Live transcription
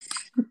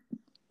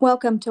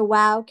Welcome to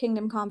Wow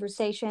Kingdom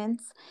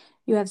Conversations.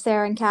 You have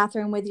Sarah and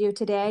Catherine with you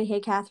today.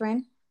 Hey,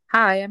 Catherine,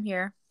 Hi, I'm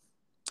here.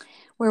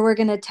 where we're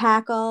going to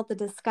tackle the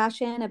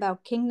discussion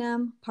about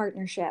kingdom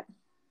partnership.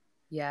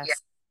 Yes.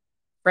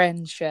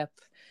 Friendship,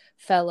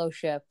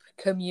 fellowship,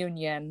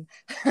 communion.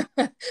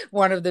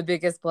 One of the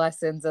biggest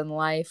blessings in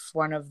life,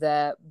 one of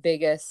the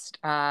biggest,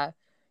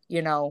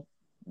 you know,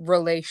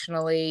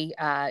 relationally,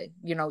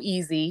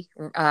 easy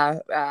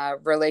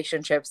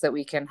relationships that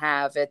we can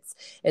have.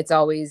 It's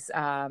always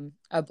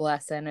a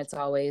blessing. It's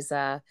always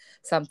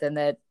something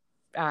that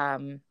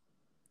um,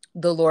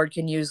 the Lord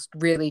can use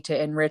really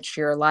to enrich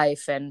your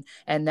life, and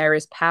there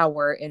is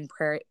power in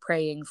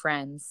praying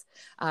friends.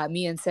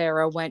 Me and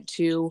Sarah went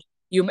to you.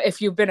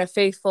 If you've been a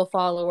faithful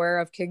follower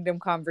of Kingdom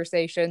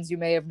Conversations, you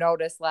may have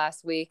noticed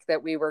last week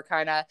that we were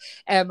kind of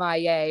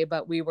MIA,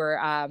 but we were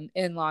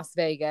in Las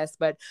Vegas.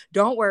 But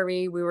don't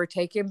worry, we were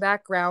taking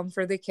back ground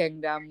for the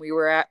kingdom. We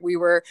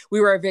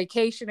were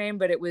vacationing,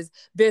 but it was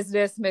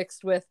business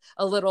mixed with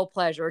a little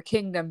pleasure,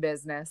 kingdom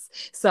business.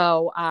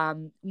 So,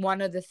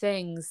 one of the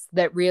things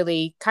that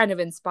really kind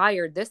of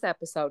inspired this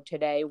episode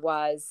today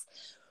was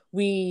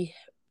we,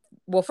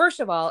 well, first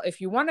of all, if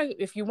you want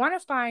to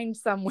find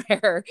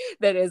somewhere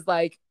that is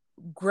like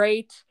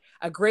great,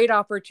 a great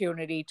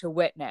opportunity to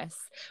witness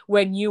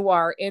when you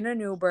are in an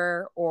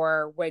Uber,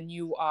 or when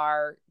you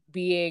are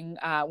being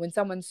when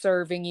someone's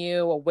serving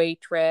you, a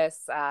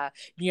waitress,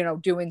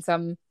 doing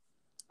some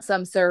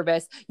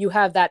service, you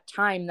have that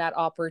time, that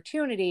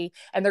opportunity,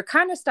 and they're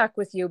kind of stuck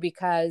with you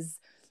because,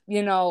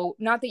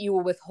 not that you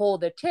will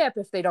withhold a tip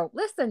if they don't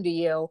listen to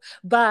you,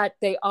 but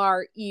they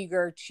are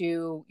eager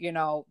to,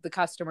 the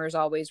customer is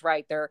always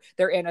right.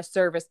 They're in a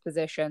service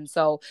position.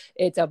 So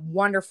it's a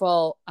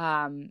wonderful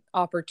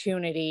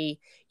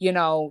opportunity,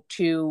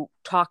 to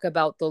talk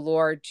about the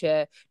Lord,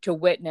 to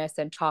witness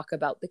and talk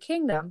about the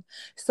kingdom.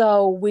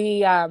 So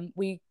we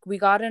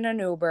got in an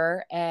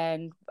Uber,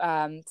 and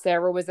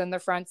Sarah was in the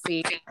front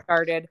seat.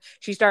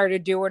 She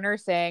started doing her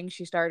thing.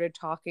 She started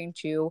talking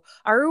to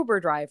our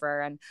Uber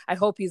driver, and I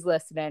hope he's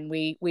listening.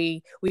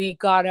 We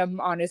got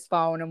him on his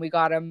phone, and we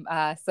got him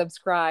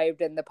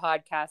subscribed and the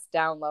podcast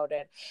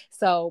downloaded.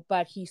 So,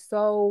 but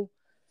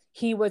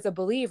he was a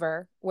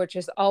believer, which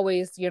is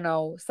always,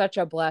 such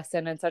a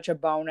blessing and such a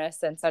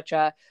bonus, and such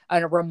a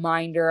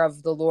reminder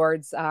of the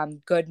Lord's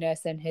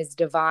goodness and his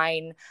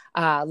divine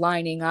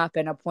lining up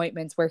and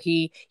appointments, where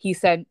he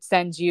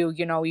sends you,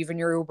 even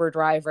your Uber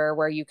driver,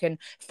 where you can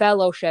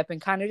fellowship and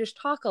kind of just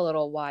talk a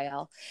little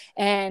while.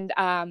 And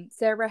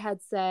Sarah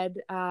had said,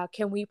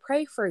 can we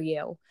pray for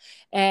you?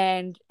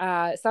 And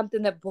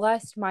something that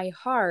blessed my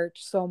heart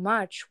so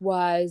much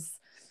was,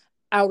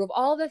 out of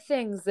all the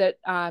things that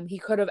he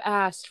could have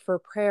asked for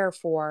prayer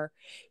for,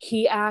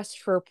 he asked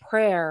for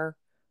prayer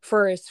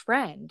for his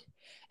friend.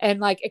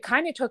 And like, it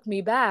kind of took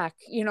me back,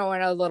 in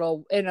a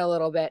little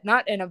bit,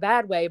 not in a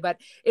bad way, but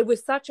it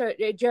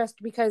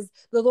just because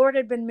the Lord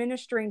had been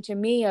ministering to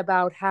me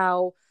about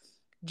how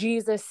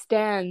Jesus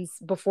stands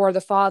before the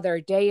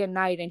Father day and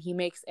night, and he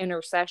makes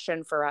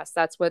intercession for us.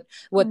 That's what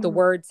the Mm.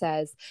 word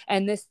says.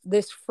 And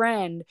this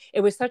friend,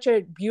 it was such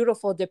a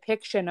beautiful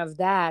depiction of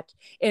that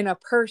in a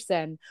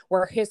person,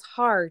 where his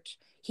heart,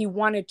 he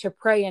wanted to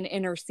pray and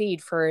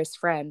intercede for his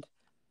friend.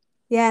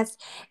 Yes,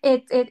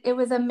 it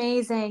was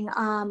amazing.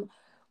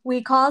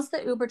 We caused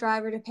the Uber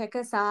driver to pick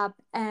us up,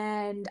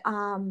 and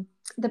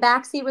the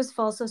back seat was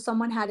full, so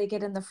someone had to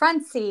get in the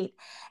front seat.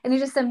 And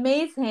it's just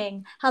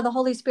amazing how the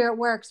Holy Spirit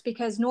works,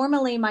 because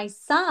normally my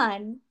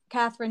son,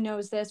 Catherine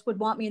knows this, would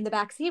want me in the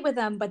back seat with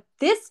him, but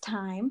this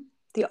time,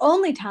 the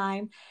only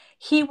time,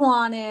 he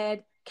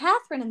wanted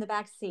Catherine in the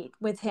back seat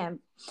with him.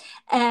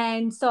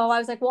 And so I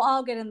was like, well,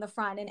 I'll get in the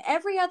front. And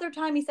every other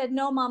time he said,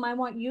 no, Mom, I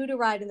want you to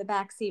ride in the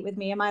back seat with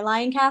me. Am I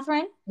lying,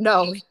 Catherine?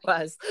 No, he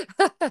was.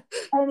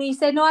 And he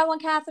said, no, I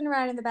want Catherine to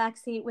ride in the back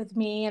seat with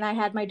me. And I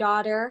had my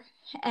daughter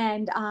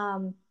and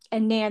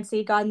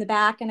Nancy got in the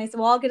back. And I said,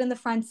 well, I'll get in the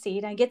front seat.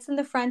 And I gets in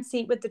the front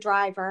seat with the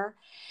driver.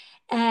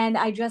 And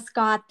I just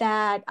got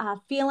that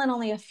feeling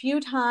only a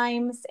few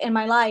times in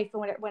my life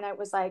when it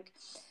was like,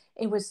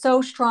 it was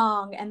so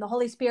strong. And the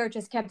Holy Spirit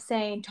just kept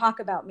saying,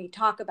 talk about me,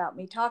 talk about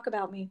me, talk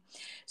about me.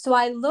 So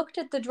I looked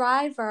at the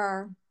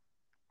driver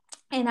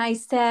and I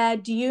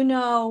said, do you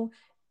know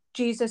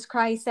Jesus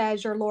Christ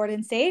as your Lord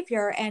and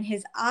Savior? And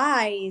his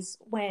eyes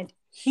went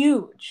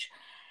huge.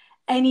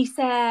 And he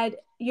said,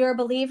 you're a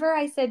believer?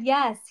 I said,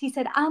 yes. He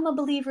said, I'm a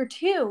believer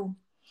too.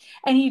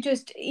 And he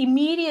just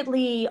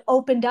immediately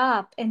opened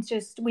up, and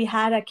just, we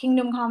had a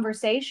kingdom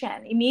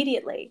conversation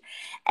immediately.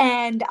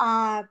 And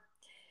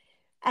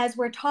as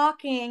we're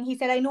talking, he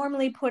said, I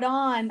normally put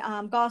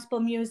on gospel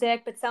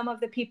music, but some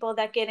of the people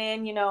that get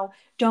in,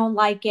 don't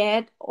like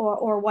it,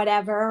 or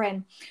whatever.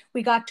 And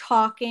we got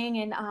talking,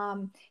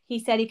 and he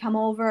said he come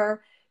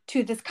over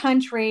to this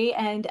country,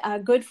 and a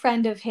good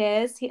friend of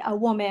his, a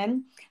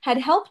woman, had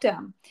helped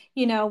him.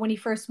 When he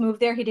first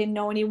moved there, he didn't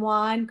know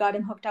anyone, got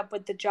him hooked up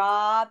with the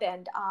job.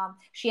 And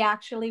she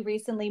actually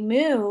recently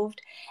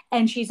moved,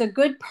 and she's a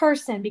good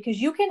person, because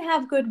you can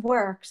have good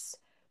works,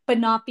 but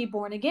not be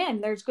born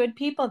again. There's good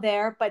people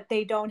there, but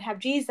they don't have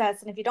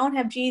Jesus. And if you don't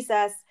have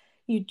Jesus,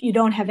 you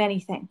don't have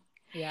anything.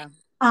 Yeah.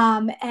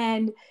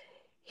 And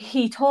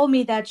he told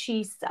me that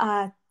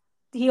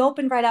he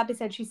opened right up. He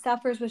said she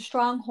suffers with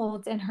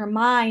strongholds in her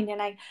mind,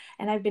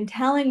 and I've been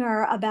telling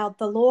her about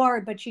the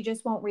Lord, but she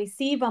just won't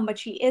receive him. But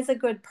she is a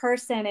good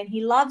person, and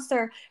he loves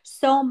her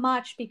so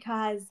much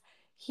because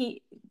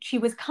she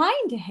was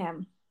kind to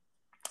him,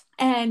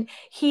 and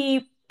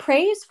he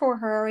prays for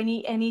her, and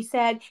he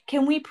said,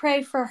 "Can we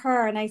pray for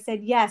her?" And I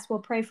said, "Yes, we'll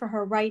pray for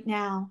her right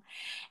now."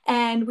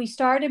 And we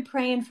started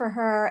praying for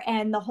her,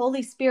 and the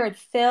Holy Spirit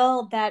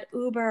filled that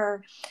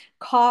Uber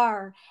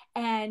car.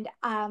 And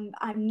I'm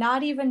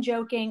not even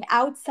joking.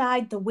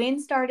 Outside, the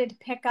wind started to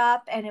pick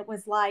up, and it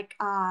was like,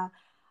 I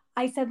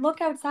said,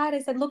 "Look outside." I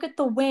said, "Look at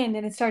the wind."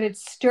 And it started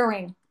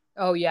stirring.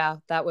 Oh yeah,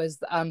 that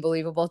was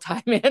unbelievable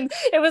timing.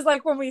 It was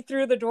like when we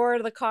threw the door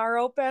of the car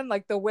open,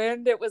 like the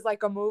wind, it was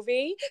like a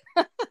movie.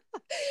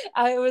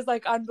 It was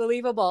like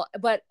unbelievable.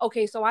 But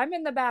okay, so I'm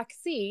in the back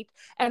seat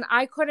and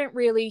I couldn't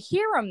really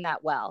hear him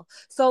that well.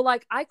 So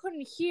like I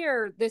couldn't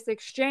hear this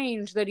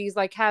exchange that he's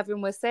like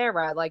having with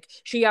Sarah. Like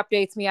she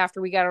updates me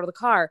after we get out of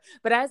the car.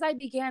 But as I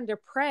began to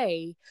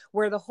pray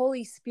where the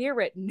Holy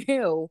Spirit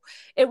knew,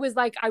 it was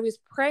like I was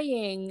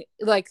praying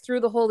like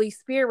through the Holy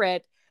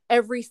Spirit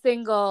every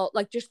single,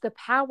 like just the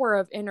power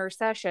of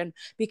intercession.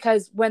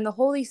 Because when the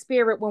Holy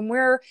Spirit,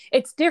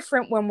 it's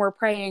different when we're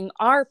praying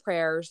our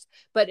prayers,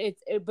 but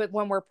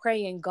when we're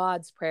praying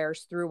God's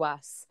prayers through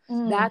us,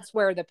 that's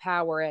where the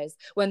power is.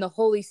 When the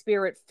Holy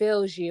Spirit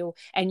fills you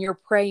and you're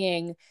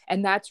praying,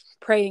 and that's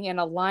praying in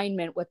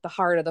alignment with the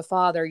heart of the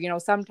Father.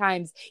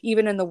 Sometimes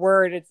even in the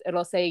word,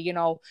 it'll say,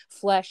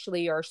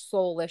 fleshly or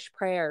soulish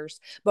prayers.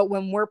 But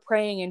when we're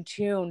praying in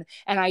tune,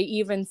 and I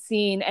even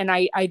seen, and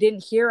I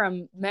didn't hear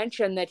him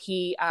mention that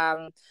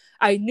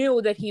I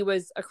knew that he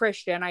was a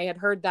Christian. I had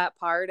heard that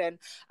part, and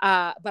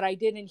but I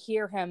didn't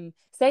hear him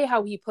say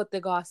how he put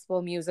the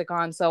gospel music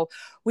on. So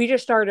we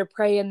just started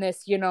praying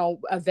this,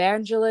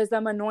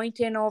 evangelism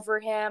anointing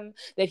over him,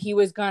 that he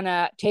was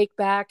gonna take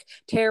back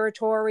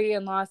territory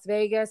in Las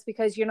Vegas,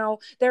 because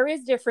there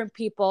is different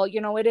people.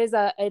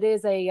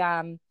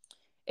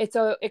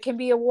 It can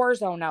be a war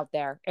zone out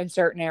there in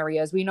certain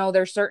areas. We know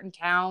there's certain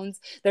towns,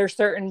 there's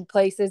certain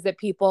places that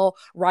people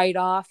write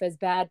off as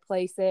bad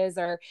places,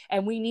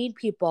 and we need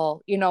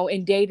people,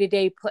 in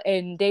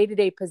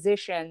day-to-day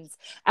positions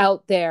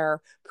out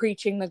there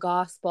preaching the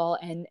gospel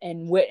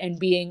and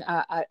being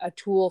a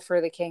tool for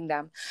the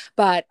kingdom.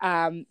 But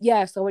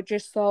so it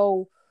just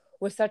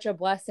was such a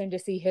blessing to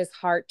see his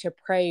heart to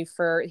pray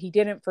for. He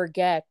didn't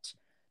forget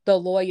the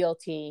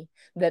loyalty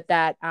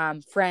that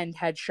friend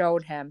had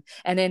showed him.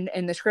 And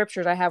in the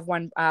scriptures, I have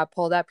one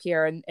pulled up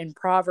here in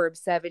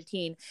Proverbs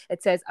 17.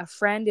 It says, "A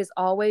friend is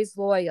always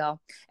loyal,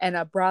 and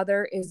a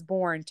brother is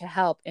born to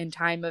help in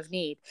time of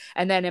need."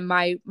 And then in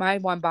my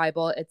one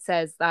Bible, it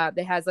says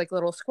it has like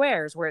little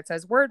squares where it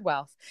says word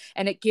wealth,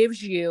 and it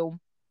gives you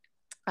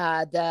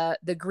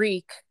the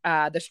Greek,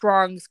 the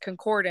Strong's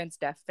Concordance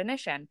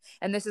definition.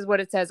 And this is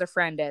what it says a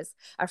friend is.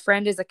 A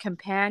friend is a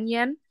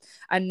companion,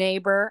 a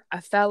neighbor,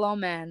 a fellow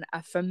man,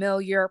 a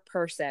familiar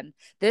person.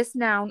 This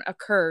noun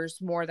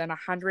occurs more than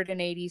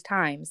 180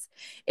 times.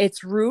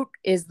 Its root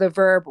is the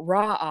verb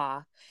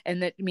ra'ah,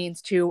 and that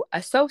means to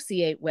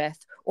associate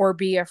with or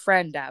be a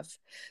friend of.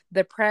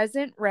 The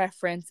present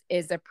reference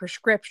is a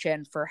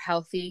prescription for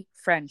healthy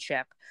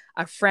friendship.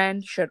 A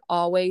friend should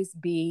always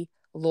be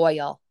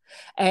loyal.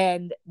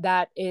 And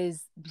that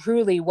is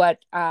truly what,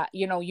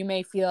 you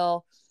may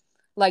feel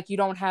like you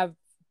don't have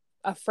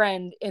a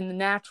friend in the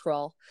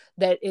natural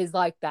that is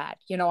like that.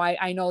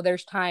 I know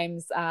there's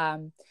times,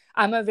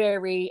 I'm a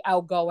very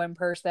outgoing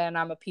person.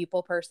 I'm a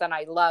people person.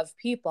 I love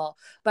people,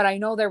 but I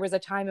know there was a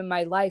time in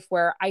my life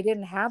where I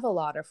didn't have a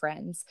lot of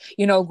friends.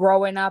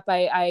 Growing up,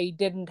 I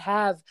didn't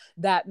have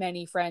that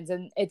many friends,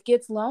 and it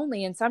gets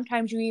lonely. And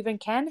sometimes you even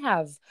can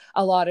have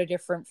a lot of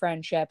different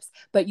friendships,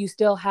 but you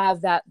still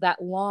have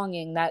that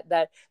longing,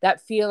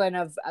 that feeling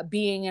of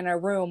being in a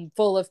room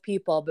full of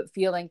people, but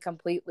feeling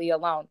completely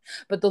alone.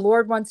 But the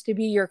Lord wants to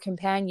be your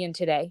companion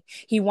today.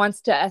 He wants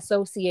to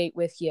associate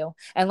with you.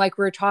 And like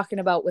we were talking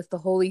about with the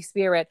Holy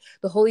Spirit,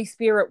 the Holy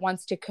Spirit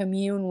wants to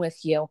commune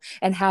with you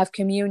and have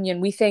communion.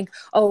 We think,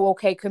 oh,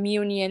 okay,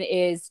 communion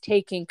is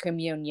taking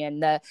communion,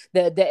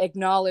 the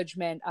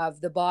acknowledgement of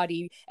the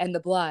body and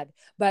the blood.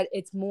 But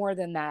it's more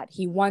than that.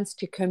 He wants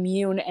to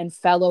commune and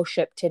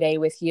fellowship today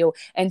with you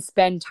and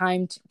spend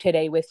time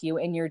today with you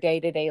in your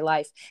day-to-day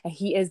life. And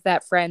he is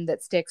that friend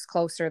that sticks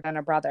closer than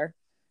a brother.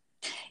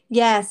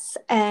 Yes.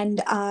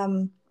 And,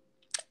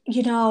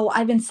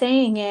 I've been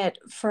saying it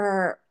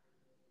for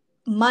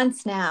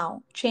months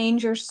now.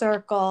 Change your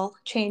circle,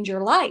 change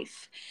your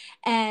life.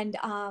 And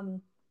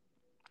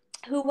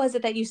who was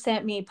it that you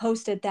sent me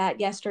posted that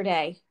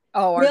yesterday?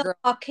 Oh, our Real girl,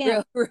 Talk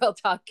Kim. real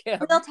talk Kim.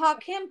 Real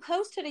Talk Kim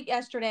posted it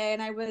yesterday,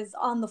 and I was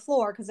on the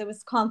floor because it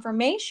was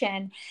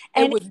confirmation.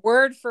 It And was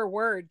word for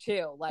word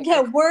too. Like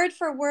yeah, word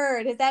for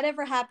word. Has that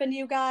ever happened to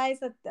you guys?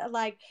 That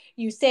like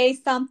you say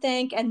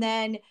something and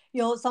then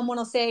someone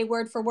will say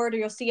word for word, or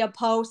you'll see a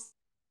post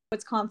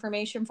it's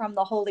confirmation from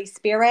the Holy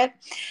Spirit.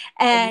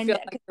 And you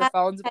And feel like your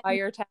phone's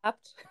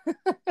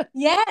wiretapped?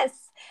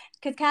 yes,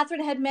 because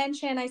Catherine had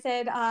mentioned, I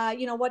said,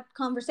 what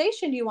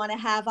conversation do you want to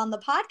have on the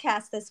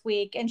podcast this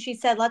week? And she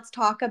said, let's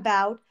talk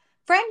about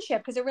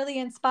friendship, because it really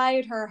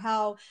inspired her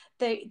how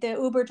the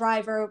Uber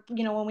driver,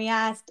 when we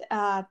asked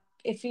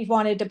if he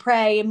wanted to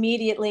pray,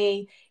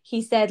 immediately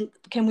he said,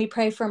 can we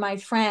pray for my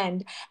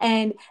friend?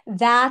 And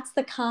that's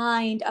the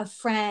kind of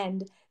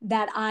friend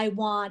that I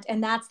want.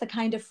 And that's the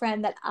kind of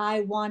friend that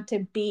I want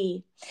to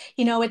be.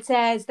 It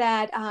says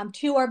that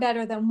two are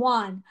better than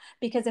one,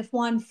 because if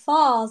one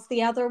falls,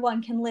 the other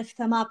one can lift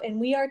them up. And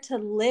we are to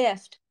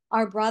lift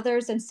our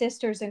brothers and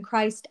sisters in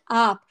Christ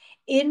up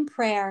in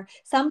prayer.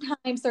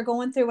 Sometimes they're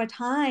going through a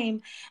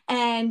time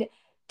and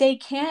they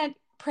can't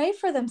pray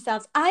for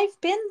themselves. I've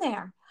been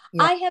there.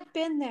 Yeah. I have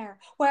been there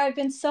where I've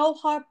been so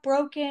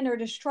heartbroken or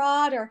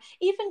distraught or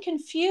even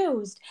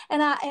confused.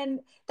 And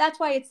that's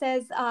why it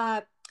says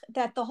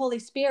that the Holy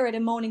Spirit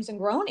in moanings and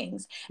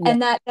groanings, Yeah.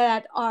 and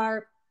that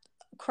our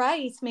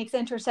Christ makes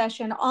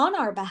intercession on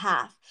our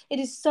behalf. It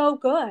is so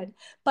good.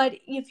 But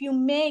if you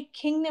make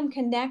kingdom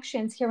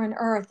connections here on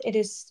earth,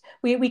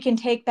 we can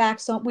take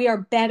back, so we are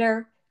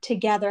better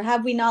together.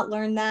 Have we not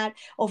learned that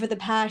over the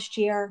past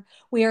year?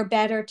 We are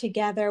better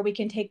together. We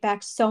can take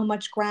back so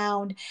much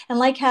ground. And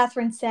like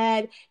Catherine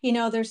said,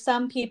 there's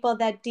some people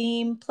that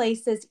deem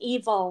places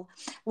evil.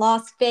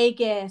 Las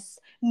Vegas,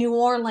 New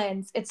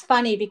Orleans. It's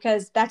funny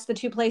because that's the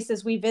two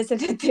places we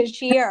visited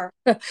this year.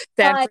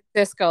 San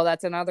Francisco,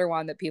 that's another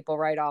one that people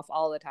write off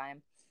all the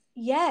time.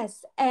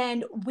 Yes,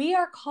 and we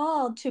are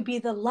called to be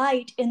the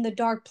light in the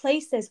dark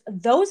places.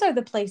 Those are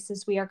the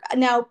places we are.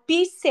 Now,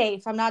 be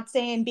safe. I'm not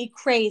saying be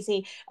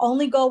crazy.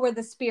 Only go where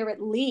the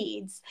Spirit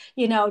leads.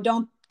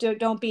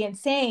 Don't be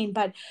insane,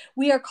 but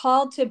we are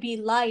called to be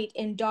light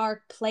in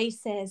dark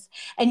places.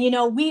 And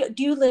we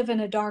do live in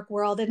a dark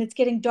world, and it's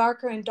getting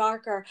darker and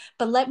darker.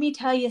 But let me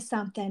tell you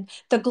something.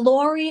 The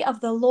glory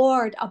of the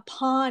Lord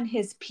upon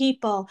his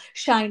people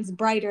shines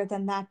brighter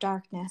than that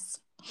darkness.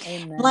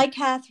 Amen. Like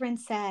Catherine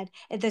said,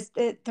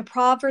 the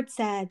proverb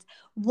says,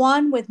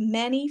 one with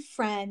many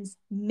friends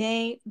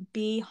may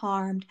be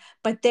harmed,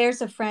 but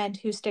there's a friend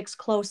who sticks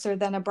closer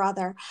than a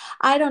brother.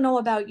 I don't know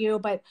about you,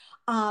 but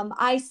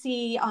I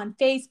see on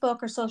Facebook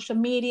or social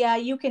media,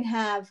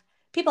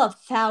 people have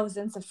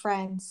thousands of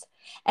friends,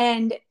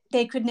 and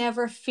they could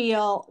never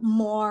feel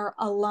more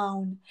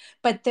alone.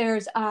 But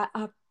there's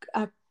a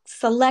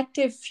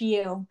selective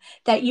few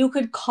that you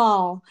could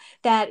call,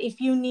 that if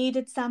you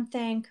needed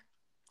something,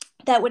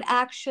 that would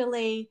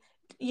actually,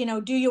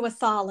 do you a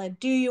solid,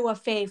 do you a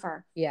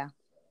favor. Yeah.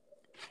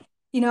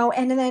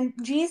 And then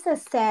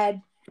Jesus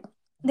said,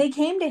 they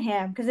came to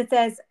him because it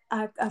says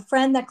a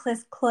friend that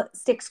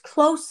sticks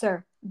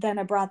closer than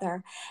a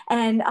brother.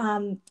 And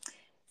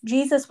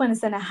Jesus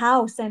was in a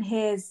house, and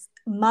his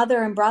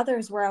mother and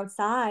brothers were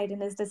outside,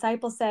 and his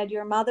disciples said,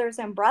 your mothers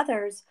and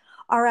brothers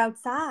are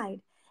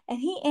outside. And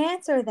he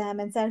answered them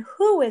and said,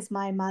 who is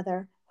my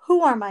mother?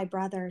 Who are my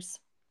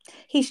brothers?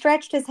 He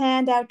stretched his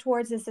hand out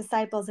towards his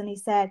disciples, and he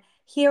said,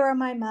 here are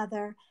my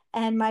mother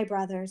and my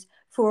brothers.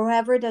 For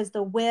whoever does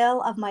the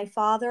will of my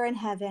Father in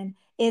heaven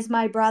is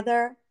my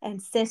brother and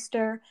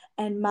sister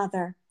and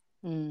mother.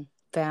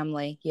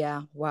 Family.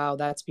 Yeah. Wow.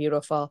 That's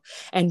beautiful.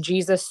 And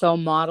Jesus so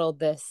modeled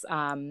this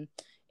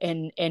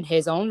in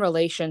his own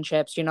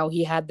relationships.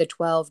 He had the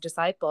 12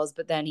 disciples,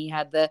 but then he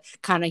had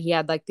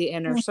like the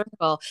inner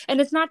circle.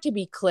 And it's not to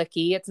be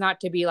cliquey. It's not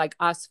to be like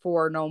us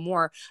four no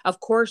more. Of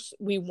course,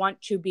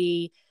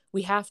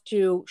 we have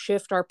to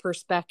shift our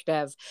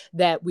perspective,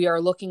 that we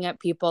are looking at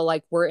people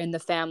like we're in the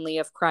family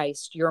of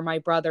Christ. You're my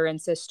brother and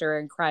sister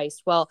in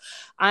Christ. Well,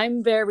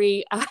 I'm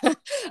very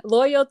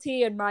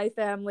loyalty in my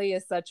family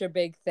is such a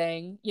big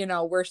thing.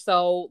 We're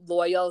so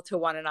loyal to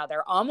one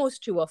another,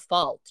 almost to a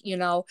fault.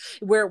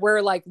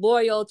 We're like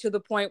loyal to the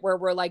point where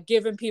we're like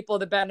giving people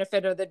the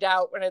benefit of the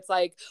doubt when it's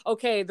like,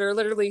 okay, they're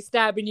literally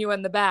stabbing you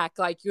in the back.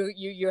 Like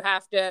you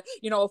have to,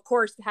 of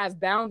course, have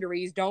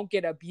boundaries, don't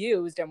get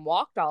abused and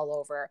walked all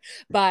over.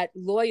 But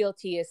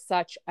loyalty is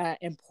such an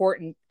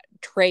important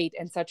trait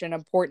and such an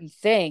important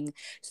thing.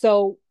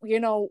 So,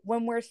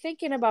 when we're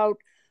thinking about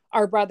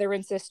our brother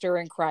and sister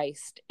in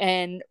Christ,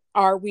 and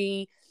are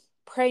we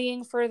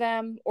praying for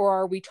them, or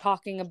are we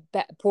talking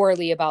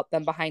poorly about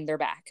them behind their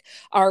back?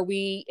 Are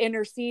we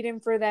interceding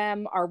for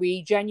them? Are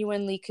we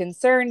genuinely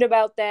concerned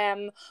about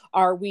them?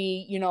 Are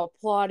we,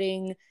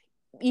 plotting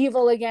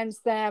evil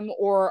against them,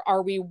 or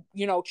are we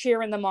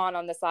cheering them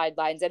on the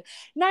sidelines? And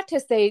not to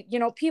say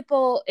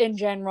people in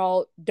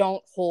general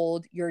don't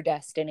hold your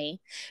destiny.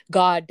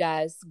 God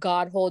does.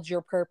 God holds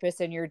your purpose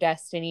and your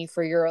destiny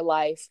for your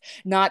life.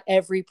 Not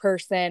every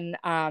person,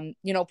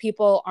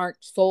 people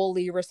aren't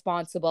solely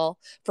responsible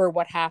for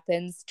what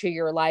happens to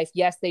your life.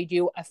 Yes, they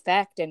do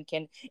affect and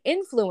can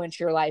influence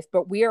your life,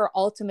 but we are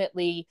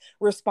ultimately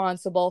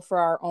responsible for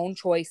our own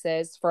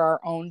choices, for our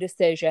own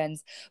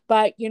decisions.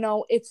 But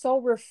it's so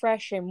refreshing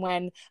flesh. And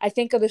when I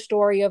think of the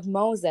story of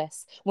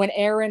Moses, when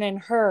Aaron and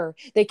Hur,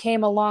 they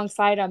came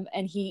alongside him,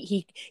 and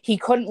he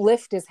couldn't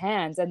lift his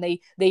hands, and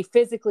they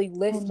physically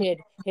lifted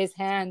his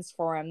hands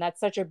for him. That's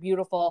such a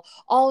beautiful,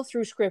 all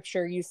through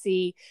scripture you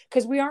see,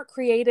 because we aren't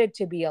created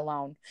to be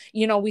alone.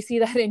 We see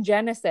that in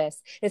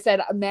Genesis. It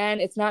said, man,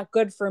 it's not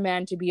good for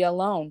man to be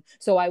alone,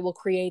 so I will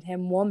create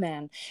him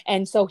woman.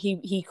 And so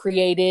he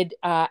created,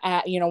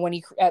 at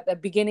the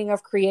beginning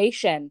of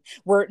creation,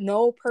 where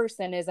no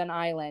person is an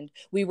island.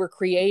 We were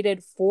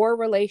created for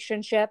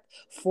relationship,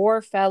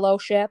 for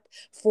fellowship,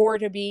 for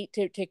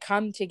to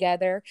come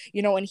together.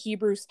 In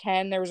Hebrews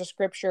 10, there was a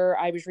scripture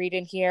I was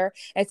reading here.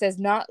 It says,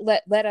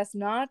 let us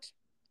not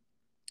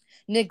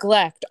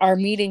neglect our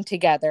meeting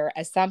together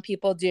as some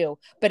people do,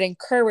 but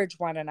encourage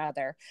one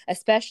another,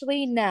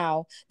 especially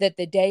now that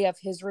the day of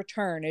his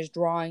return is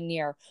drawing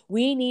near.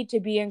 We need to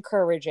be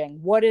encouraging.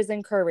 What is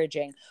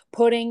encouraging?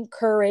 Putting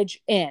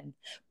courage in.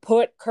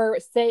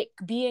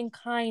 Being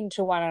kind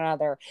to one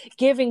another,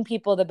 giving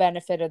people the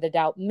benefit of the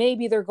doubt.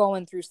 Maybe they're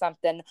going through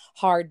something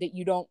hard that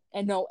you don't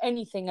know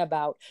anything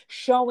about.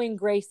 Showing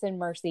grace and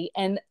mercy.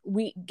 And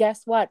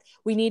guess what?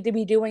 We need to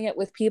be doing it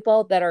with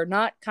people that are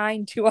not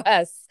kind to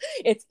us.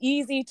 It's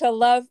easy to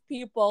love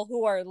people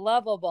who are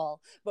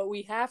lovable, but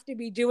we have to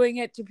be doing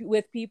it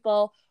with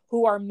people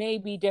who are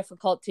maybe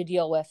difficult to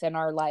deal with in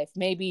our life,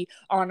 maybe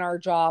on our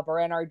job or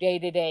in our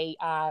day-to-day,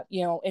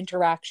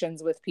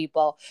 interactions with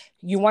people.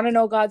 You want to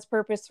know God's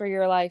purpose for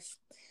your life?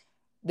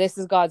 This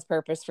is God's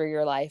purpose for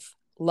your life.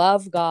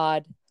 Love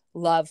God,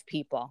 love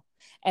people.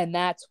 And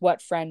that's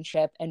what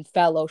friendship and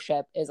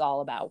fellowship is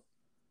all about.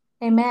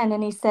 Amen.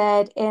 And he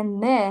said, in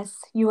this,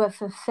 you have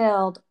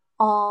fulfilled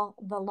all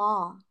the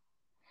law.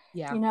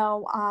 Yeah.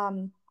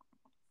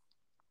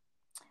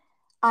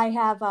 I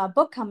have a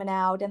book coming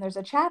out, and there's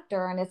a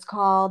chapter, and it's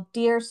called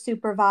Dear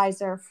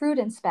Supervisor Fruit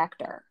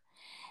Inspector.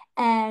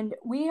 And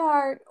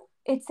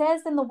it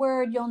says in the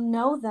word, you'll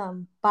know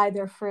them by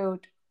their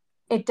fruit.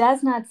 It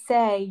does not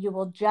say you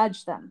will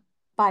judge them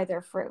by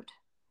their fruit.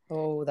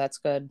 Oh, that's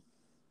good.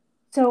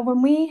 So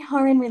when we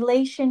are in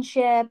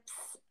relationships,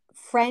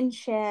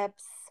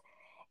 friendships,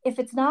 if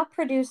it's not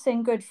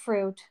producing good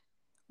fruit,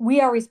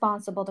 we are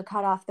responsible to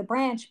cut off the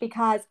branch,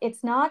 because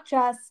it's not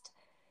just,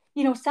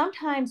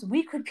 sometimes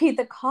we could be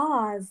the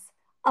cause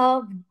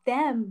of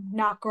them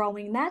not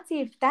growing.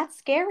 That's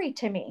scary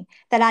to me,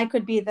 that I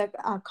could be the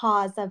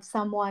cause of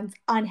someone's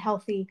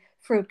unhealthy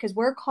fruit, because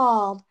we're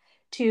called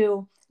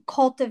to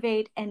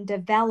cultivate and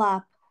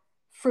develop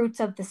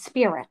fruits of the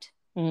Spirit.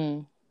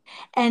 Mm.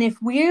 And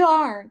if we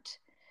aren't,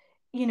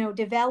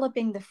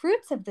 developing the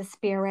fruits of the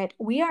Spirit,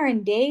 we are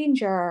in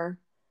danger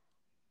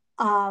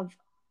of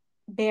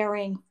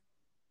bearing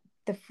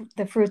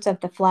the fruits of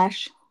the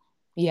flesh.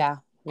 Yeah.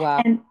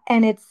 Wow.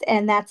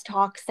 And that's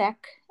toxic,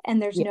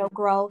 and there's Yeah. no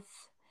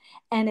growth.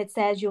 And it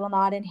says you will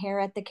not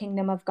inherit the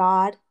kingdom of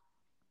God.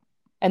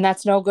 And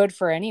that's no good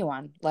for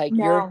anyone. Like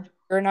No.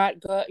 you're not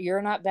good.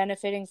 You're not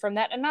benefiting from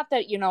that. And not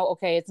that,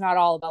 okay, it's not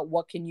all about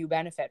what can you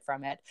benefit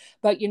from it,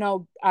 but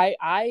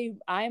I'm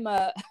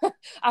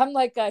I'm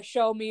like a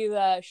show me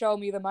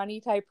the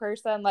money type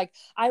person. Like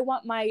I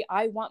want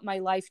my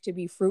life to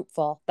be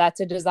fruitful. That's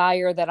a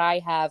desire that I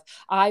have.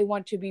 I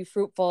want to be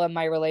fruitful in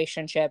my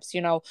relationships,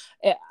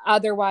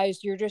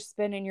 otherwise you're just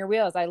spinning your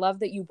wheels. I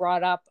love that you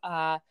brought up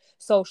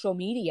social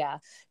media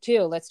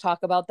too. Let's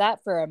talk about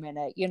that for a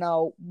minute.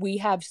 We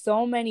have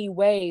so many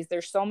ways.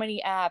 There's so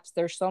many apps.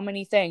 There's so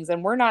many things.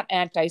 And we're not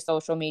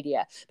anti-social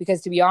media,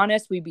 because to be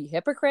honest, we'd be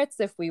hypocrites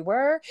if we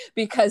were,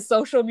 because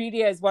social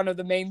media is one of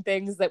the main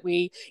things that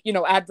we,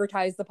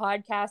 advertise the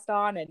podcast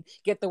on and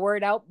get the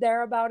word out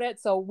there about it.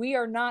 So we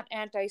are not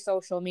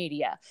anti-social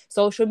media.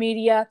 Social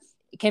media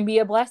can be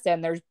a blessing.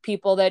 There's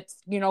people that,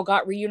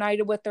 got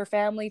reunited with their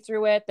family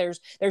through it. There's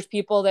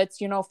people that's,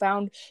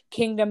 found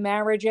kingdom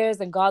marriages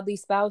and godly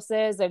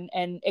spouses, and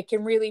it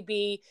can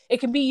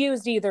be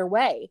used either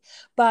way.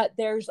 But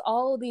there's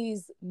all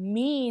these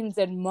means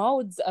and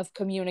modes of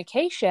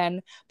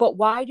communication, but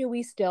why do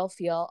we still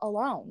feel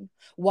alone?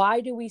 Why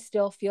do we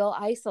still feel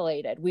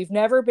isolated? We've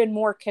never been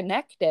more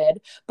connected,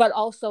 but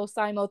also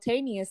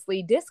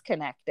simultaneously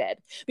disconnected,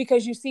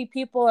 because you see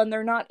people and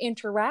they're not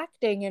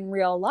interacting in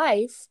real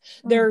life.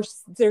 They're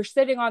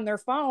sitting on their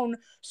phone,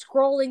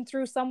 scrolling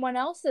through someone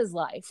else's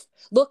life,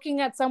 looking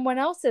at someone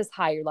else's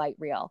highlight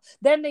reel.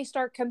 Then they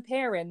start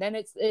comparing. Then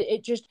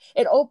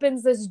it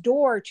opens this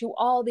door to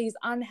all these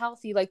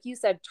unhealthy, like you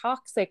said,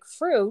 toxic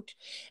fruit.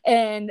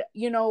 And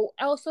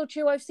also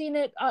too, I've seen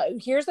it.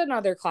 Here's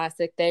another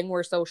classic thing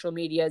where social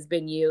media has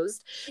been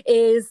used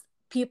is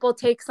people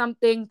take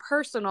something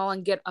personal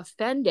and get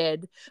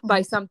offended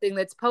by something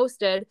that's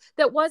posted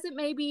that wasn't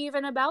maybe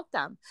even about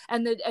them.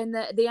 And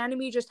the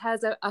enemy just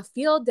has a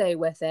field day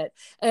with it.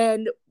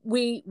 And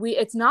we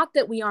it's not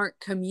that we aren't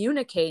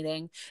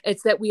communicating,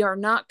 it's that we are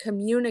not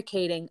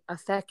communicating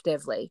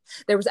effectively.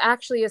 There was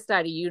actually a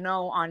study,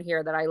 on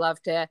here, that I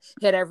love to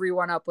hit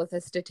everyone up with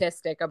a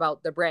statistic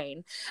about the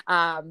brain.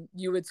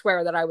 You would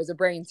swear that I was a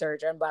brain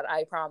surgeon, but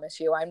I promise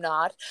you I'm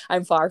not.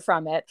 I'm far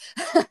from it.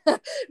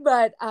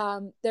 But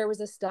there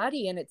was a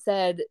study, and it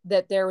said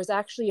that there was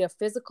actually a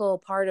physical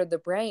part of the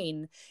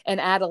brain in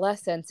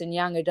adolescents and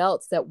young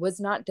adults that was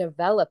not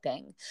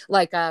developing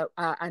like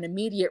an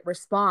immediate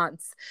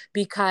response,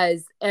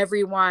 because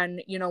everyone,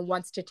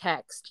 wants to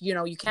text.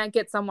 You can't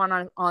get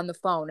someone on the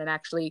phone and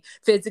actually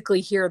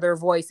physically hear their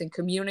voice and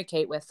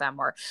communicate with them,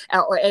 or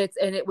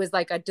it was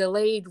like a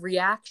delayed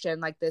reaction.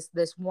 Like this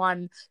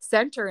one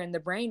center in the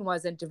brain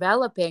wasn't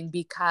developing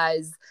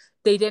because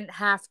they didn't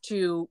have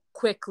to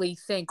quickly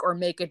think or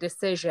make a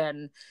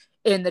decision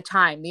in the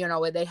time.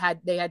 They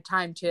had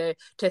time to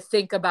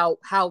think about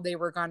how they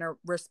were going to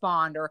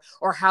respond,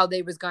 or how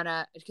they was going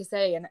to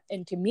say.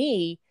 And to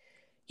me,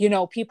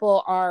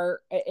 people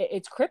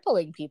it's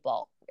crippling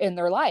people in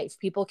their life.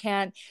 People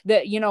can't,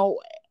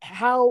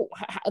 how,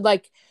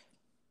 like,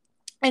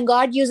 and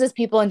God uses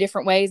people in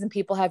different ways, and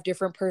people have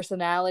different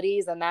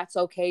personalities, and that's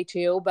okay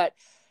too. But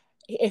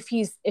if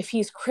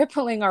he's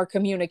crippling our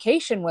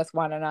communication with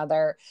one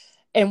another,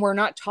 and we're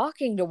not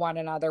talking to one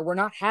another, we're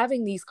not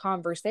having these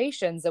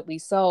conversations that we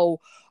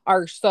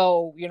are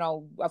so,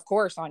 of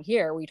course, on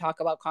here we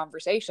talk about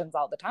conversations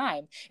all the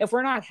time. If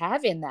we're not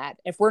having that,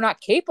 if we're not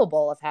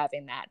capable of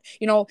having that,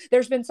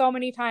 there's been so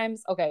many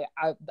times. Okay,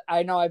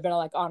 I know I've been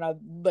like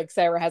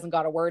Sarah hasn't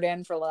got a word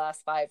in for the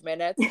last 5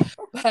 minutes,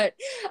 but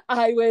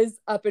I was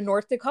up in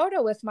North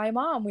Dakota with my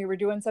mom. We were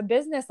doing some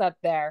business up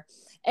there,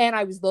 and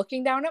I was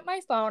looking down at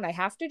my phone. I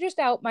have to just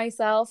out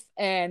myself,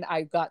 and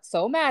I got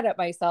so mad at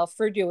myself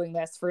for doing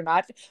this, for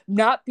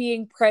not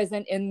being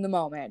present in the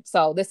moment.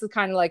 So this is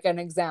kind of like an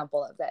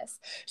example of this.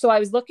 So I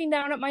was looking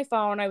down at my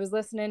phone. I was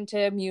listening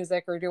to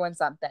music or doing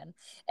something,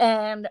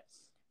 and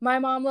my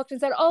mom looked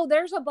and said, "Oh,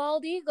 there's a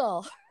bald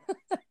eagle."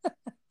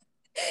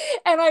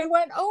 And I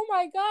went, "Oh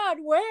my God,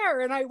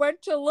 where?" And I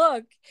went to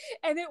look,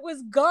 and it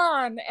was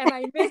gone, and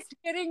I missed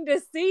getting to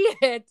see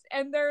it.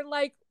 And they're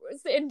like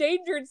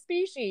endangered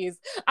species.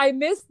 I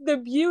missed the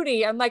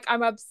beauty. I'm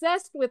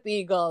obsessed with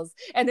eagles,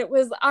 and it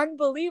was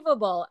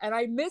unbelievable. And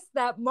I missed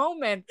that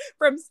moment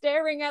from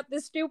staring at the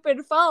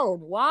stupid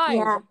phone. Why?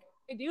 Yeah. Why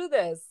did I do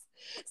this?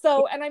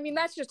 So, and I mean,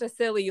 that's just a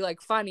silly,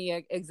 like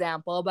funny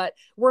example, but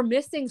we're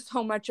missing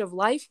so much of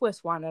life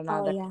with one Oh,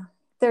 another. yeah.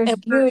 There's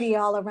And we're, beauty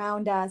all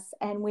around us,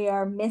 and we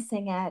are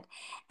missing it.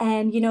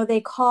 And,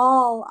 they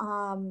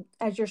call,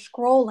 as you're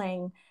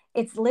scrolling,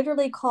 it's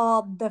literally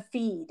called the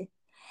feed.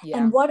 yeah,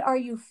 And what are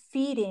you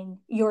feeding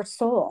your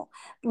soul?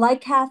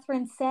 Like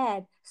Catherine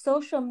said,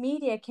 social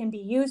media can be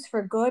used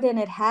for good, and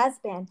it has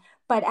been,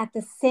 but at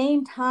the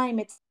same time,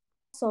 it's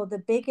also the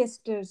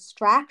biggest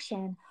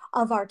distraction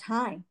of our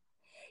time.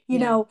 you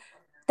yeah, know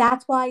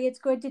that's why it's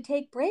good to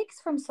take breaks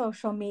from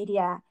social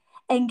media,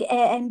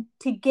 and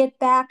to get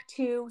back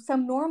to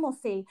some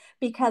normalcy,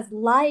 because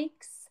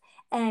likes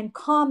and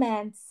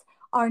comments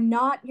are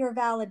not your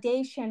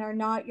validation, are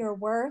not your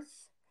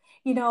worth.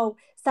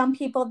 Some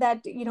people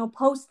that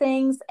post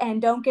things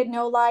and don't get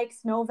no likes,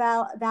 no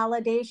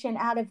validation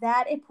out of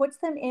that, it puts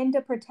them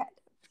into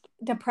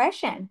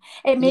depression.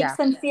 It makes yeah,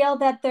 them feel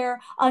that they're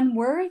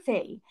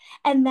unworthy,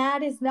 and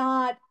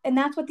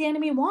that's what the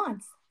enemy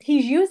wants.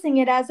 He's using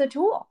it as a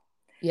tool.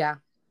 yeah,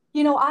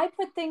 I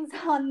put things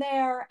on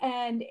there,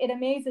 and it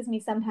amazes me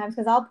sometimes,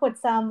 because I'll put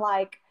some,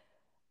 like,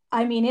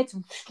 I mean, it's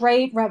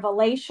straight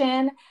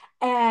revelation,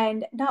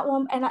 and not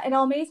one, and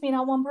it'll amaze me.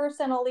 Not one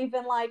person will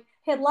even like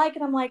hit like,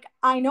 and I'm like,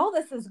 I know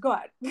this is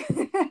good.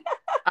 And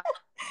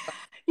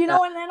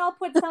then I'll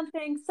put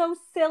something so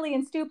silly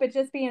and stupid,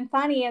 just being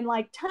funny, and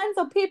like tons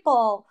of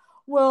people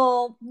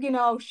will,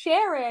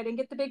 share it and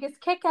get the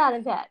biggest kick out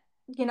of it,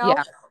 you know.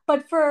 yeah,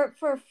 But for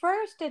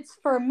first, it's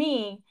for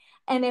me,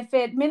 and if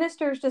it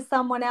ministers to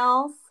someone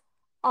else,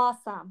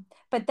 awesome.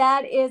 But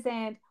that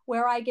isn't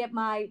where I get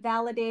my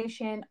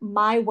validation,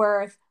 my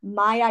worth,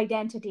 my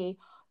identity.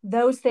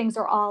 Those things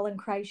are all in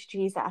Christ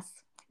Jesus,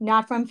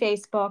 not from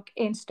Facebook,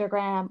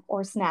 Instagram,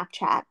 or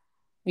Snapchat.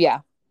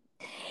 yeah.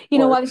 I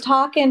Or was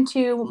talking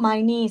to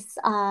my niece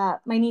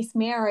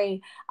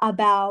Mary,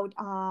 about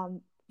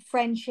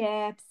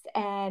friendships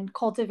and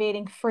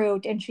cultivating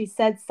fruit, and she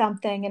said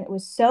something, and it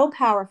was so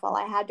powerful.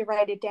 I had to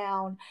write it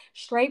down.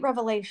 Straight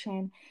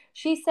revelation.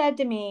 She said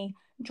to me,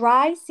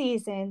 "Dry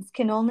seasons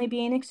can only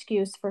be an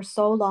excuse for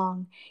so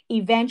long.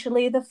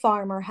 Eventually, the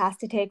farmer has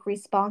to take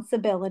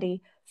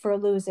responsibility for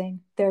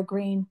losing their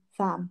green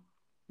thumb."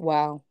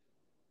 wow,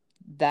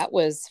 that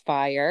was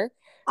fire.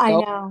 I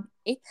Go. know.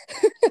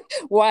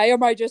 Why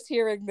am I just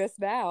hearing this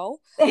now?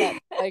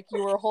 That, like,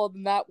 you were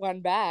holding that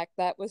one back.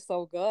 That was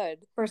so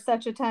good. For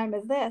such a time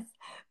as this.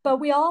 But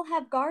we all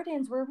have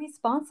gardens we're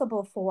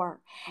responsible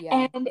for.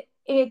 Yeah, And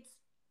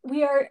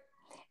we are,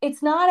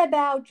 it's not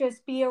about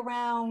just be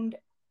around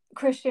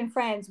Christian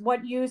friends.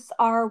 What use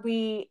are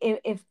we,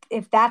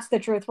 if that's the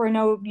truth? We're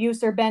no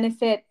use or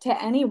benefit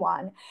to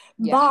anyone.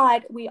 yeah,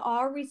 But we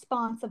are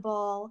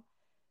responsible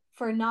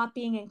for not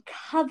being in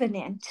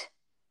covenant.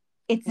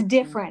 It's Mhm.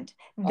 different.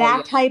 Oh yeah.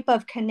 That type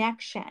of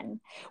connection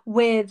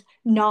with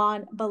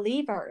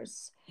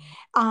non-believers.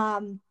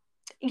 Um,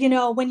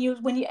 when you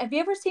have you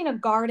ever seen a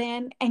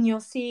garden and you'll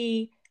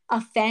see a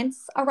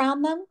fence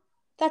around them?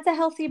 That's a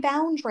healthy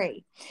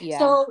boundary. Yeah.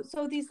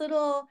 So these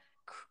little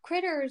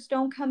critters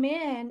don't come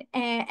in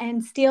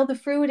and steal the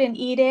fruit and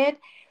eat it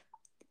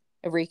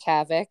Wreak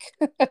havoc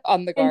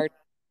on the and garden.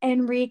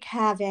 and wreak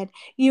havoc.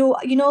 You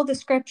know the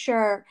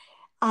scripture,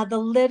 the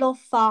little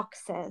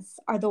foxes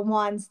are the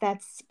ones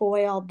that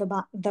spoil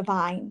the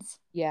vines.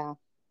 Yeah.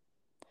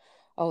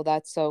 Oh,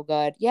 that's so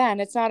good. Yeah, and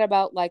it's not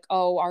about like,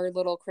 oh, our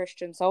little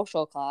Christian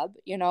social club.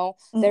 There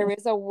Mm-mm.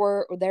 is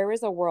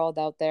a world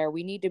out there.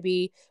 We need to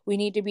be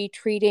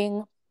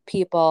treating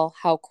people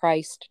how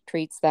Christ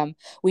treats them.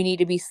 We need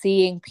to be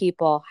seeing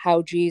people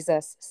how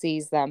Jesus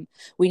sees them.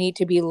 We need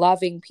to be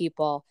loving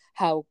people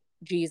how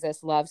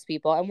Jesus loves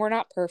people. And we're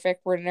not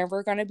perfect. We're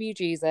never going to be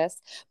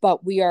Jesus,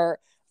 but we are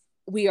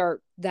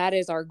that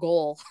is our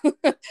goal.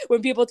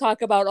 When people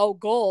talk about, oh,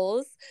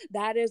 goals,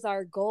 that is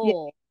our Yeah,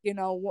 goal.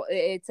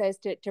 It says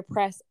to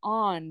press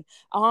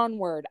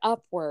onward,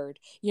 upward,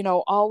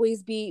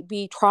 always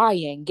be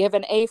trying, give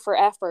an A for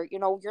effort.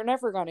 You're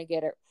never going to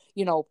get it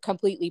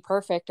completely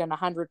perfect and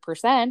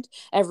 100%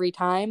 every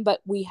time,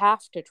 but we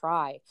have to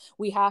try.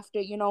 We have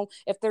to,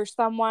 if there's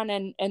someone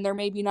and they're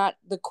maybe not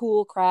the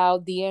cool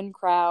crowd, the in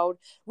crowd,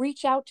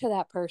 reach out to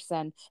that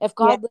person. If yeah,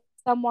 God lays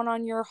someone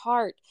on your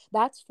heart,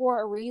 that's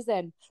for a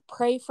reason.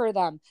 Pray for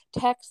them,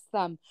 text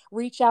them,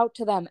 reach out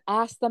to them,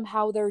 ask them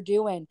how they're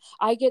doing.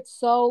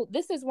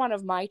 This is one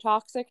of my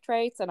toxic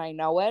traits, and I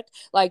know it.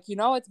 Like,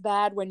 it's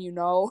bad when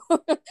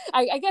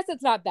I guess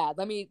it's not bad.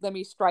 Let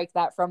me strike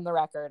that from the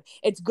record.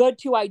 It's good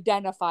to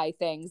identify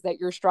things that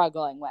you're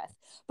struggling with.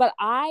 But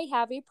I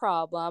have a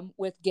problem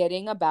with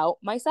getting about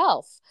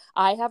myself.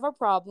 I have a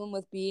problem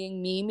with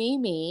being me, me,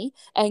 me,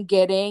 and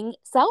getting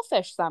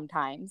selfish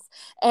sometimes.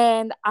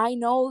 And I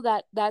know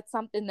that that's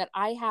something that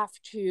I have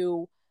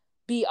to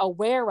be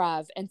aware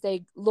of and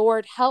say,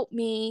 Lord, help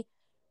me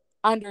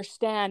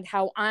understand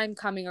how I'm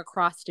coming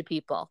across to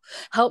people.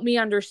 Help me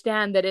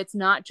understand that it's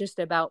not just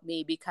about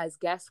me, because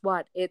guess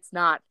what? It's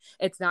not.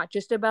 It's not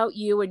just about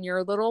you and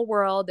your little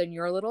world and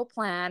your little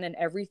plan and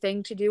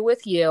everything to do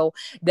with you.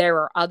 There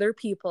are other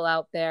people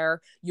out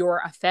there.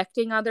 You're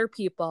affecting other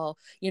people.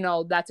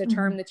 That's a mhm,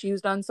 term that's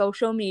used on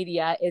social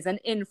media, is an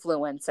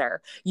influencer.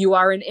 You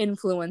are an yeah,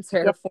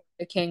 influencer for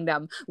the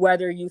kingdom.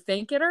 Whether you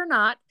think it or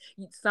not,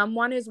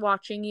 someone is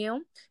watching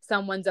you,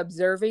 someone's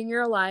observing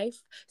your life,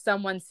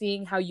 someone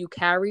seeing how you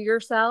carry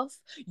yourself.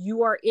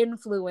 You are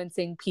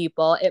influencing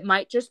people. It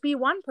might just be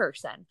one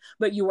person,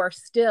 but you are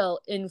still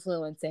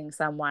influencing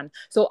someone.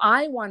 So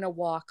I want to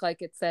walk,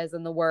 like it says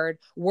in the word,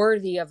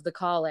 worthy of the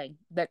calling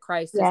that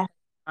Christ has yeah.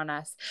 put on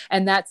us.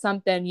 And that's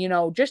something,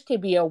 just to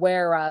be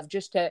aware of,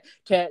 just to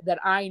that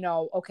I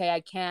know, okay, I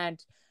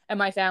can't. And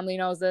my family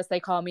knows this.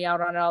 They call me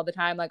out on it all the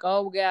time. Like,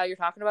 oh yeah, you're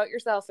talking about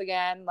yourself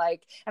again.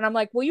 Like, and I'm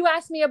like, well, you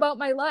asked me about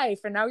my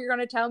life and now you're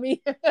going to tell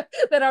me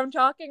that I'm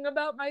talking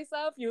about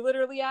myself. You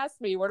literally asked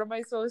me, what am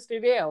I supposed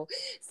to do?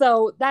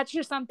 So that's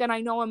just something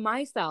I know in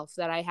myself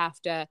that I have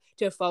to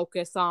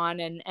focus on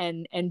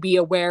and be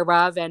aware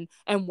of and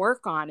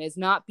work on, is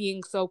not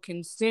being so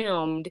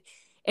consumed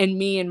in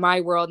me and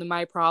my world and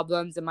my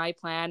problems and my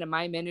plan and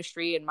my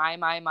ministry and my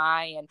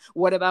and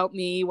what about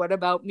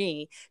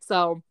me.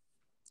 So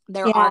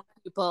there Yeah, are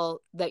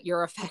people that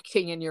you're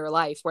affecting in your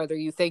life, whether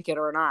you think it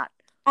or not.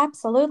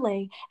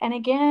 absolutely. And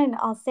again,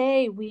 I'll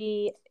say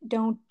we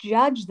don't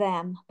judge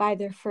them by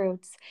their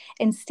fruits.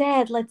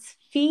 Instead, let's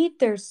feed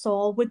their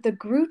soul with the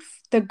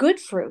good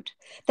fruit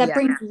that Yeah.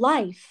 brings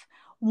life.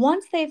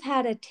 Once they've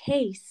had a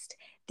taste,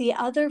 the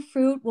other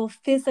fruit will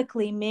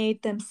physically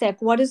make them sick.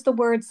 What does the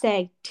word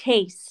say?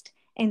 Taste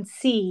and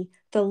see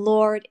the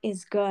Lord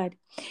is good.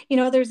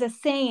 There's a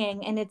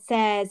saying, and it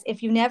says,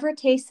 if you never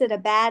tasted a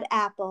bad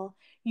apple,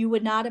 you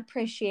would not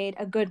appreciate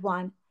a good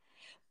one.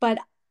 But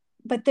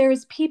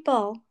there's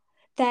people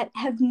that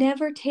have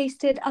never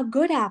tasted a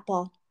good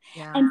apple.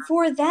 Yeah. And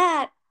for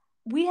that,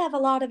 we have a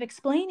lot of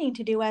explaining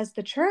to do as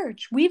the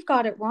church. We've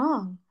got it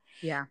wrong.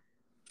 Yeah.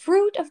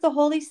 Fruit of the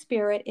Holy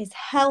Spirit is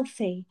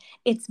healthy,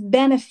 it's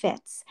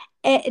benefits,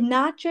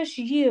 not just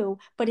you,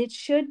 but it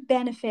should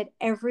benefit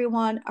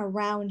everyone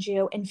around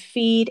you and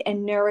feed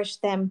and nourish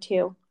them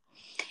too.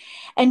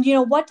 And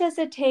what does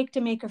it take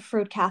to make a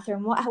fruit,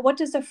 Catherine? What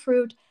does a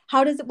fruit,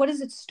 what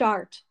does it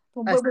start?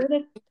 Uh, Where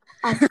did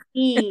a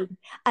seed,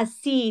 a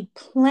seed,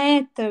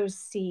 plant those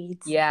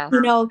seeds. yeah.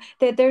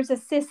 That there's a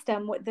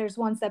system. There's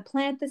ones that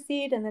plant the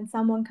seed and then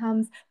someone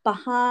comes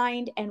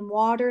behind and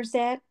waters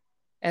it.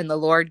 And the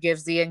Lord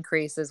gives the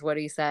increase, is what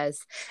he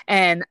says.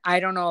 And I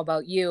don't know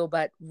about you,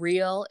 but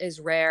real is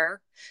rare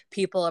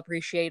People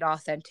appreciate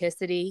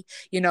authenticity.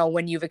 You know,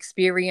 when you've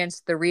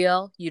experienced the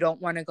real, you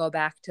don't want to go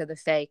back to the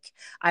fake.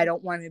 I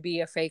don't want to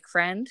be a fake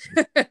friend.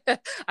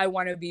 I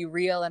want to be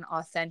real and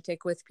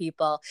authentic with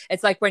people.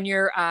 It's like when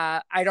you're,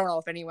 I don't know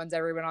if anyone's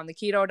ever been on the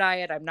keto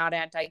diet. I'm not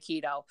anti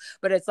keto,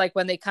 but it's like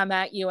when they come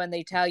at you and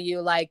they tell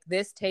you, like,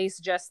 this tastes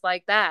just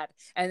like that.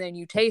 And then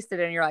you taste it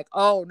and you're like,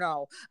 oh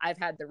no, I've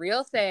had the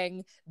real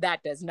thing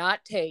that does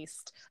not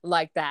taste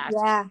like that.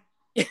 Yeah.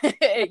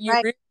 You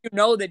Right. really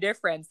know the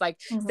difference. Like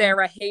Mm-hmm.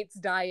 Sarah hates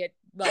diet,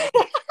 like,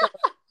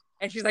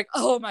 and she's like,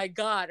 oh my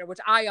God, which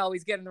I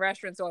always get in the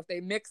restaurant. So if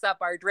they mix up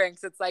our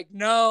drinks, it's like,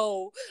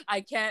 no,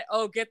 I can't.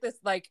 Oh, get this.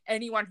 Like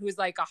anyone who's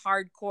like a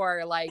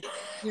hardcore, like,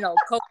 you know,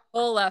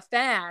 Coca-Cola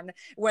fan,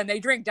 when they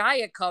drink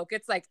Diet Coke,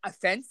 it's like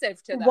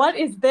offensive to them. What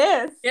is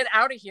this? Get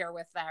out of here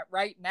with that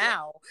right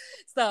now.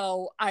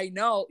 So I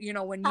know, you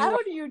know, when you How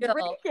do you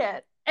drink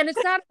it? and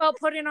it's not about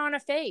putting on a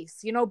face,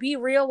 you know, be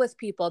real with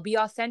people, be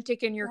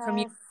authentic in your Yes.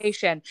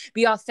 communication,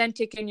 be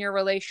authentic in your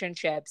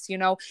relationships. You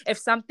know, if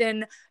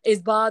something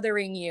is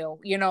bothering you,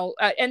 you know,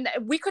 and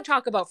we could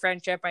talk about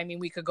friendship. I mean,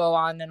 we could go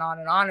on and on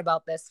and on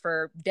about this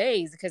for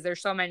days because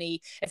there's so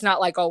many. It's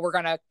not like, oh, we're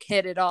going to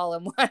hit it all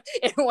in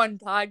one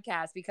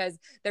podcast, because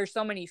there's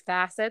so many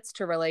facets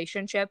to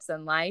relationships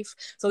and life.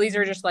 So these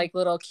are just like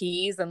little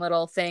keys and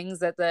little things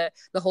that the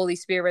Holy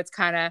Spirit's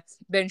kind of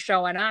been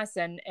showing us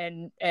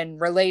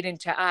and relating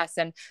to us.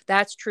 And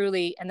that's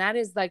truly, and that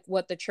is like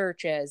what the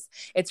church is.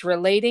 It's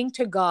relating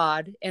to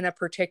God in a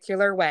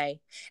particular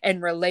way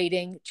and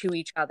relating to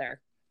each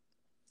other.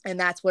 And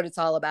that's what it's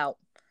all about.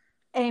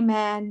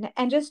 Amen.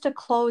 And just to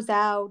close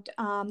out,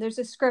 there's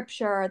a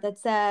scripture that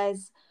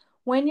says,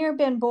 when you've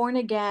been born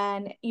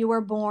again, you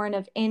were born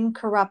of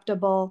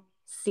incorruptible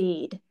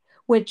seed,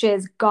 which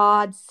is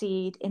God's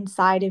seed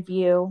inside of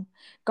you.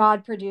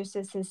 God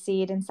produces his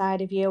seed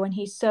inside of you, and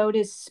he sowed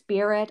his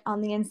spirit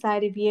on the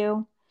inside of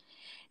you.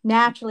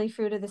 Naturally,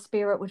 fruit of the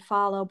Spirit would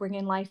follow,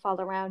 bringing life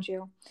all around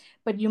you.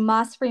 But you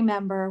must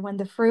remember, when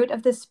the fruit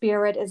of the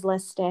Spirit is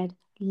listed,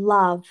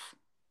 love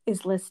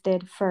is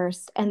listed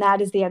first, and that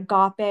is the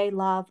agape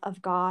love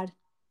of God.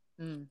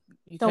 You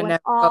So can in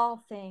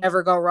all things,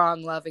 never go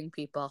wrong loving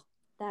people.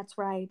 that's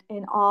right,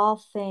 in all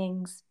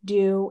things,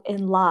 do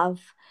in love.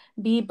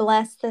 Be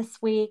blessed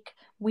this week.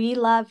 We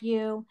love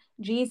you.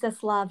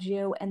 Jesus loves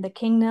you, and the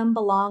kingdom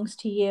belongs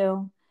to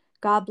you.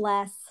 God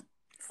bless.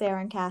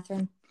 Sarah and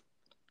Catherine.